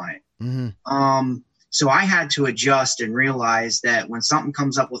work on it. Mm-hmm. So I had to adjust and realize that when something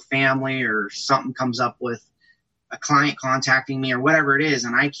comes up with family, or something comes up with a client contacting me, or whatever it is,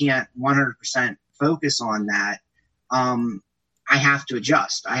 and I can't 100% focus on that, I have to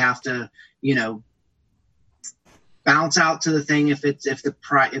adjust. I have to, bounce out to the thing. If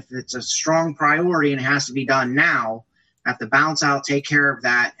it's a strong priority and it has to be done now, I have to bounce out, take care of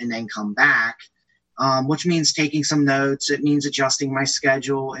that, and then come back. Which means taking some notes. It means adjusting my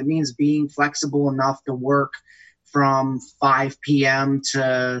schedule. It means being flexible enough to work from 5 p.m.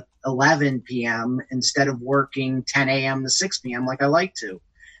 to 11 p.m. instead of working 10 a.m. to 6 p.m. like I like to.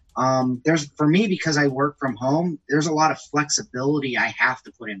 For me, because I work from home, there's a lot of flexibility I have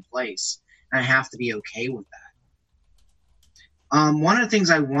to put in place, and I have to be okay with that. One of the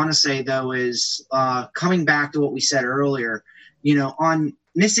things I want to say, though, is coming back to what we said earlier, on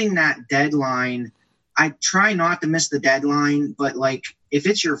missing that deadline. I try not to miss the deadline, but like if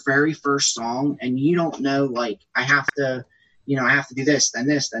it's your very first song and you don't know, like I have to do this, then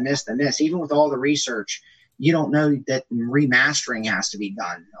this, then this, then this, even with all the research, you don't know that remastering has to be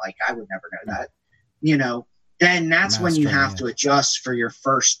done. Like I would never know that, then that's when you have to adjust for your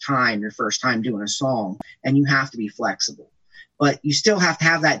first time doing a song, and you have to be flexible. But you still have to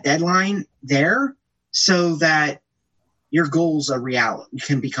have that deadline there so that your goals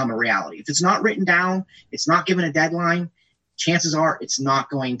can become a reality. If it's not written down, it's not given a deadline, chances are it's not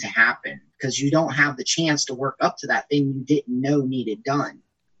going to happen, because you don't have the chance to work up to that thing you didn't know needed done.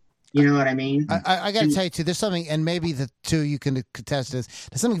 You know what I mean? I got to tell you, too, there's something, and maybe the two you can contest this,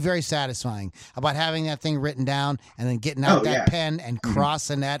 there's something very satisfying about having that thing written down and then getting out pen and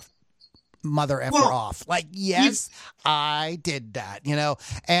crossing that mother effer off. Like, yes, I did that,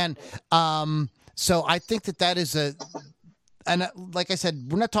 And so I think that is and like I said,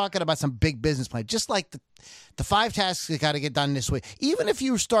 we're not talking about some big business plan. Just like the 5 tasks you got to get done this week. Even if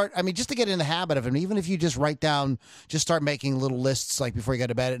you start, just to get in the habit of it, even if you just start making little lists like before you go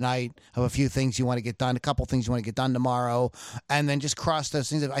to bed at night of a few things you want to get done, a couple things you want to get done tomorrow, and then just cross those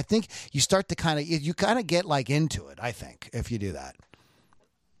things. I think you start to you get like into it, I think, if you do that.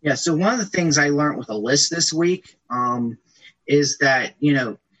 Yeah, so one of the things I learned with a list this week is that,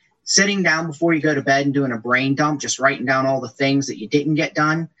 sitting down before you go to bed and doing a brain dump, just writing down all the things that you didn't get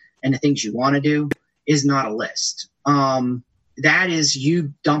done and the things you want to do is not a list. That is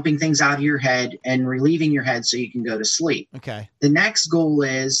you dumping things out of your head and relieving your head so you can go to sleep. Okay. The next goal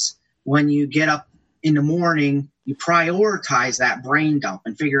is when you get up in the morning, you prioritize that brain dump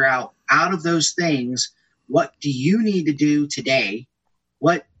and figure out of those things, what do you need to do today?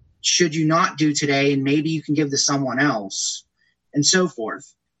 What should you not do today? And maybe you can give to someone else, and so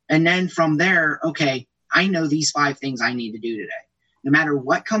forth. And then from there, okay, I know these 5 things I need to do today. No matter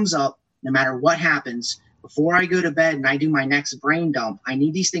what comes up, no matter what happens, before I go to bed and I do my next brain dump, I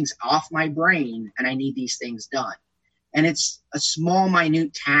need these things off my brain and I need these things done. And it's a small,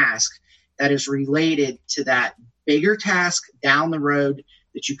 minute task that is related to that bigger task down the road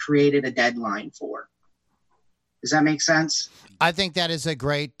that you created a deadline for. Does that make sense? I think that is a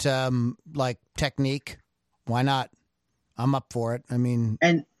great technique. Why not? I'm up for it.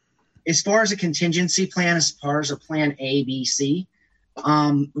 And as far as a contingency plan, as far as a plan A, B, C,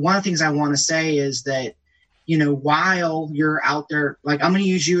 one of the things I want to say is that, while you're out there, like I'm going to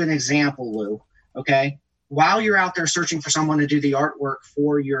use you an example, Lou, okay? While you're out there searching for someone to do the artwork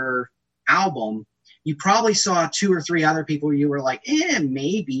for your album, you probably saw 2 or 3 other people you were like,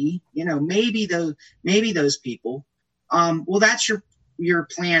 maybe, maybe those people. Well, that's your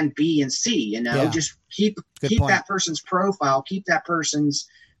plan B and C, just keep that person's profile, keep that person's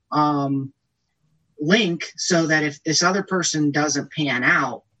link, so that if this other person doesn't pan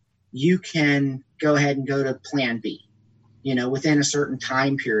out, you can go ahead and go to plan B, within a certain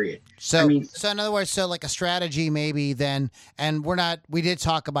time period. So, so in other words, so like a strategy maybe then, and we did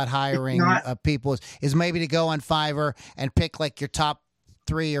talk about hiring people, is maybe to go on Fiverr and pick like your top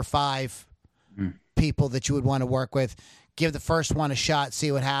 3 or 5 people that you would want to work with. Give the first one a shot,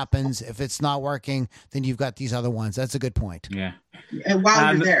 see what happens. If it's not working, then you've got these other ones. That's a good point. Yeah. And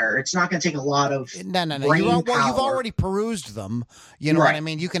while you're there, it's not going to take a lot of no. You've already perused them. You know right. what I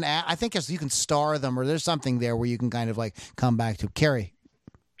mean? You can. I think you can star them, or there's something there where you can kind of like come back to. Carrie.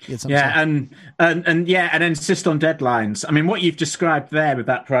 Yeah, and insist on deadlines. I mean, what you've described there with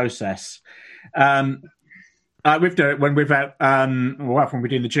that process. We've done it when when we're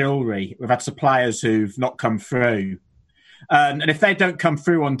doing the jewellery. We've had suppliers who've not come through. And if they don't come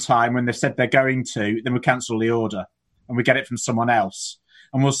through on time when they've said they're going to, then we cancel the order and we get it from someone else.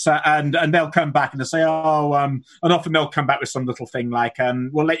 And we'll say, and they'll come back and they'll say, and often they'll come back with some little thing like,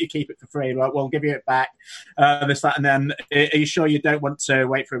 we'll let you keep it for free. Like, we'll give you it back. This, that, and then, are you sure you don't want to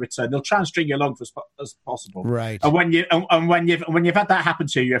wait for a return? They'll try and string you along as possible. Right. And when you've had that happen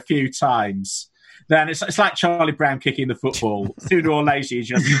to you a few times, then it's like Charlie Brown kicking the football. Sooner or later, you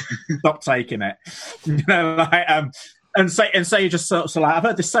just stop taking it. And so you just sort of like, I've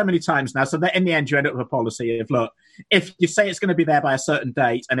heard this so many times now. So that in the end, you end up with a policy of, look, if you say it's going to be there by a certain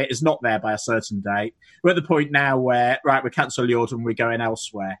date and it is not there by a certain date, we're at the point now where, right, we cancel the order and we're going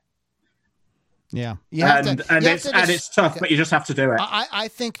elsewhere. Yeah. It's tough, but you just have to do it. I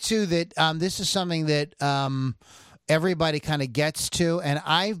think, too, that this is something that everybody kind of gets to. And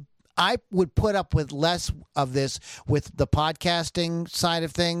I would put up with less of this with the podcasting side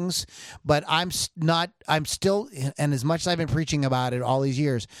of things, but I'm still, and as much as I've been preaching about it all these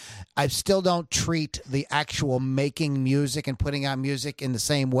years, I still don't treat the actual making music and putting out music in the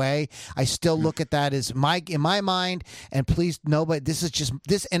same way. I still look at that as in my mind, and please nobody, this is just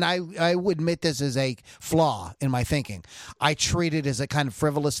this, and I would admit this as a flaw in my thinking. I treat it as a kind of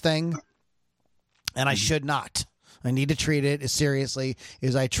frivolous thing, and I should not. I need to treat it as seriously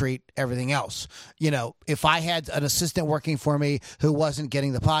as I treat everything else. If I had an assistant working for me who wasn't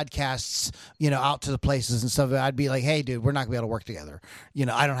getting the podcasts, out to the places and stuff, I'd be like, hey, dude, we're not going to be able to work together.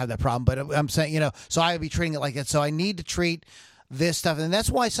 I don't have that problem, but I'm saying, so I would be treating it like that. So I need to treat this stuff. And that's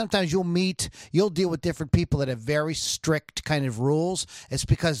why sometimes you'll deal with different people that have very strict kind of rules. It's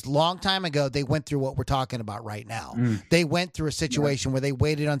because long time ago, they went through what we're talking about right now. They went through a situation where they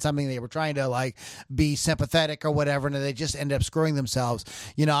waited on something. They were trying to like be sympathetic or whatever, and they just ended up screwing themselves.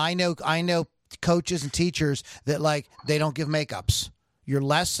 I know coaches and teachers that like, they don't give makeups. Your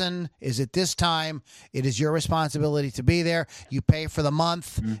lesson is at this time. It is your responsibility to be there. You pay for the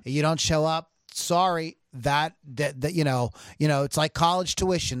month. You don't show up. Sorry. That it's like college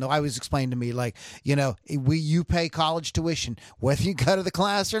tuition. I was explained to me like, you pay college tuition whether you go to the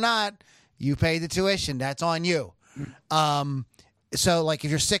class or not. You pay the tuition. That's on you. So like if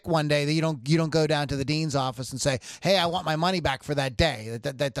you're sick one day, you don't go down to the dean's office and say, hey, I want my money back for that day.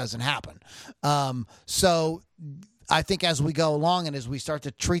 That doesn't happen. So I think as we go along and as we start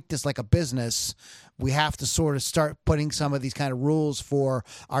to treat this like a business, we have to sort of start putting some of these kind of rules for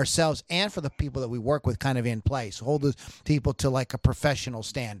ourselves and for the people that we work with kind of in place. Hold those people to like a professional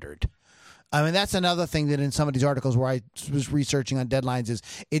standard. I mean, that's another thing that in some of these articles where I was researching on deadlines is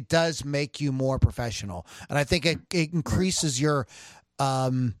it does make you more professional. And I think it increases your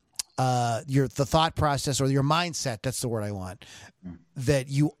the thought process or your mindset. That's the word I want. That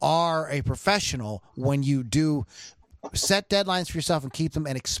you are a professional when you do set deadlines for yourself and keep them,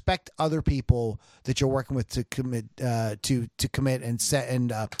 and expect other people that you're working with to commit to commit and set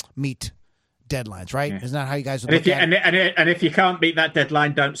and meet deadlines. Right? Yeah. Isn't that how you guys would look at it? And if you can't meet that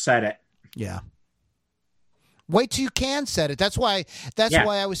deadline, don't set it. Yeah. Wait till you can set it. That's why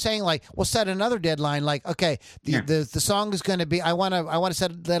I was saying like, we'll set another deadline. Like, okay, the song is going to be. I want to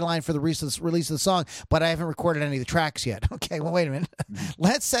set a deadline for the release of the song, but I haven't recorded any of the tracks yet. Okay, well, wait a minute.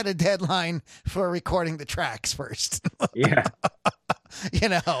 Let's set a deadline for recording the tracks first. Yeah.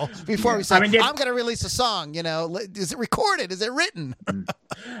 Before we say, I'm going to release a song. Is it recorded? Is it written?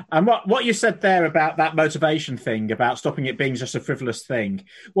 And what you said there about that motivation thing, about stopping it being just a frivolous thing.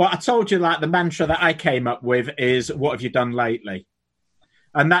 Well, I told you, like, the mantra that I came up with is, what have you done lately?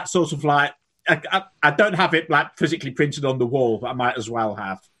 And that's sort of like, I don't have it like physically printed on the wall, but I might as well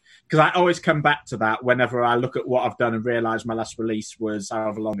have. Because I always come back to that whenever I look at what I've done and realise my last release was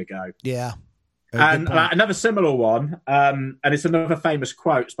however long ago. Yeah. And another similar one, and it's another famous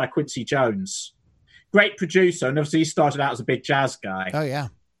quote, it's by Quincy Jones. Great producer, and obviously he started out as a big jazz guy. Oh, yeah.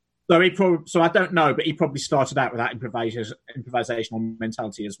 So I don't know, but he probably started out with that improvisational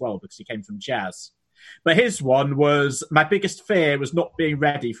mentality as well, because he came from jazz. But his one was, my biggest fear was not being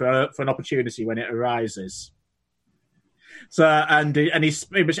ready for an opportunity when it arises. So, and he's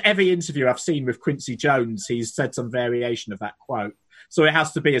pretty much every interview I've seen with Quincy Jones, he's said some variation of that quote. So it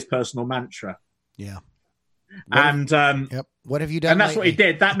has to be his personal mantra. Yeah. Yep. What have you done? And that's lately? what he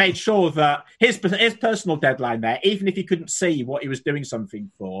did. That made sure that his personal deadline there, even if he couldn't see what he was doing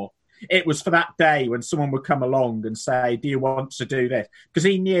something for, it was for that day when someone would come along and say, do you want to do this? Because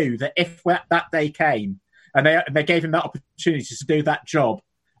he knew that if that day came and they gave him that opportunity to do that job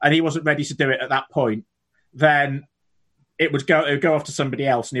and he wasn't ready to do it at that point, then it would go off to somebody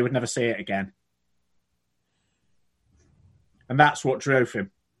else and he would never see it again. And that's what drove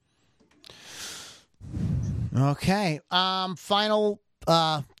him. Okay. Final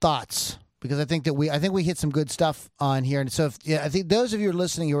thoughts, because I think we hit some good stuff on here. And so I think those of you who are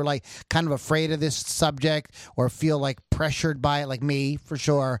listening who are like kind of afraid of this subject or feel like pressured by it, like me for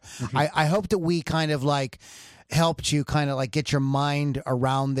sure, I hope that we kind of like helped you kind of like get your mind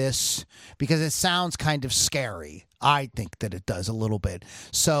around this, because it sounds kind of scary. I think that it does a little bit.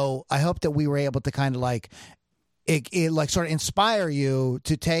 So I hope that we were able to kind of like it like sort of inspire you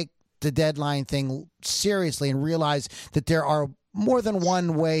to take the deadline thing seriously and realize that there's more than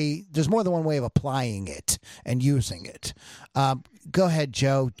one way of applying it and using it. Go ahead,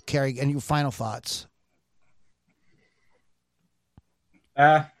 Joe, Carrie, and your final thoughts.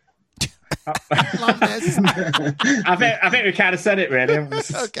 I love this. I think we kind of said it, really.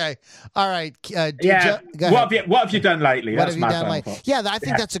 Okay. All right. Yeah. What have you done lately? What have you done lately? Yeah, I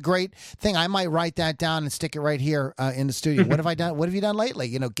think that's a great thing. I might write that down and stick it right here in the studio. What have I done? What have you done lately?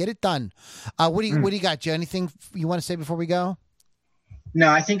 Get it done. What do you got, Joe? Anything you want to say before we go? No,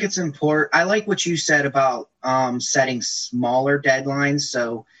 I think it's important. I like what you said about setting smaller deadlines.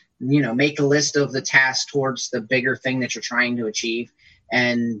 So, make a list of the tasks towards the bigger thing that you're trying to achieve,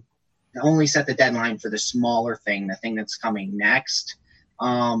 and only set the deadline for the smaller thing, the thing that's coming next.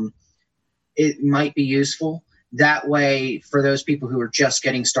 It might be useful. That way, for those people who are just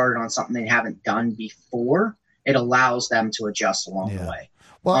getting started on something they haven't done before, it allows them to adjust along the way.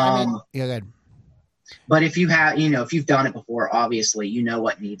 Well, good. But if you have, if you've done it before, obviously, you know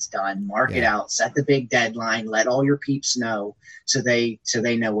what needs done. Mark it out, set the big deadline, let all your peeps know so they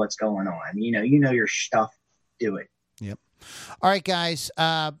know what's going on. You know your stuff, do it. Yep. All right, guys.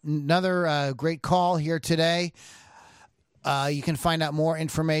 Another great call here today. You can find out more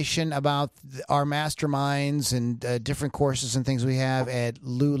information about our masterminds and different courses and things we have at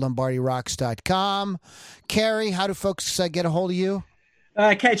LouLombardiRocks.com. Carrie, how do folks get a hold of you?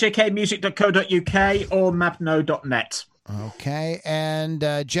 kjkmusic.co.uk or mabno.net. Okay.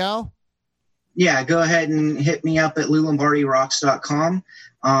 And Joe? Yeah, go ahead and hit me up at LouLombardiRocks.com.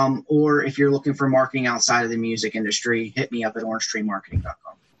 Or if you're looking for marketing outside of the music industry, hit me up at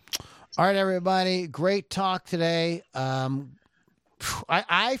OrangeTreeMarketing.com. All right, everybody. Great talk today.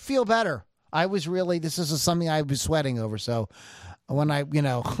 I feel better. This is something I was sweating over. So when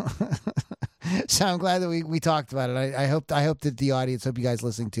so I'm glad that we talked about it. I hope that the audience, hope you guys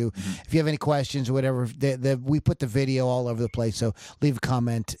listening too. If you have any questions or whatever, we put the video all over the place. So leave a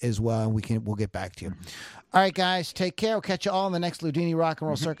comment as well, and we'll get back to you. All right, guys, take care. We'll catch you all in the next Loudini Rock and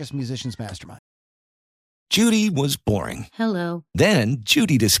Roll Circus Musicians Mastermind. Judy was boring. Hello. Then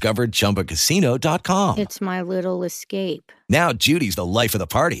Judy discovered ChumbaCasino.com. It's my little escape. Now Judy's the life of the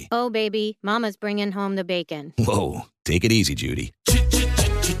party. Oh, baby, mama's bringing home the bacon. Whoa, take it easy, Judy.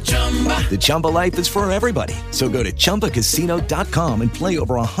 The Chumba life is for everybody. So go to ChumbaCasino.com and play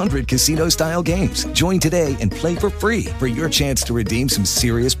over 100 casino-style games. Join today and play for free for your chance to redeem some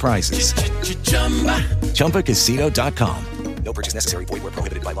serious prizes. ChumbaCasino.com. No purchase necessary. Void where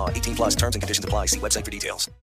prohibited by law. 18+ terms and conditions apply. See website for details.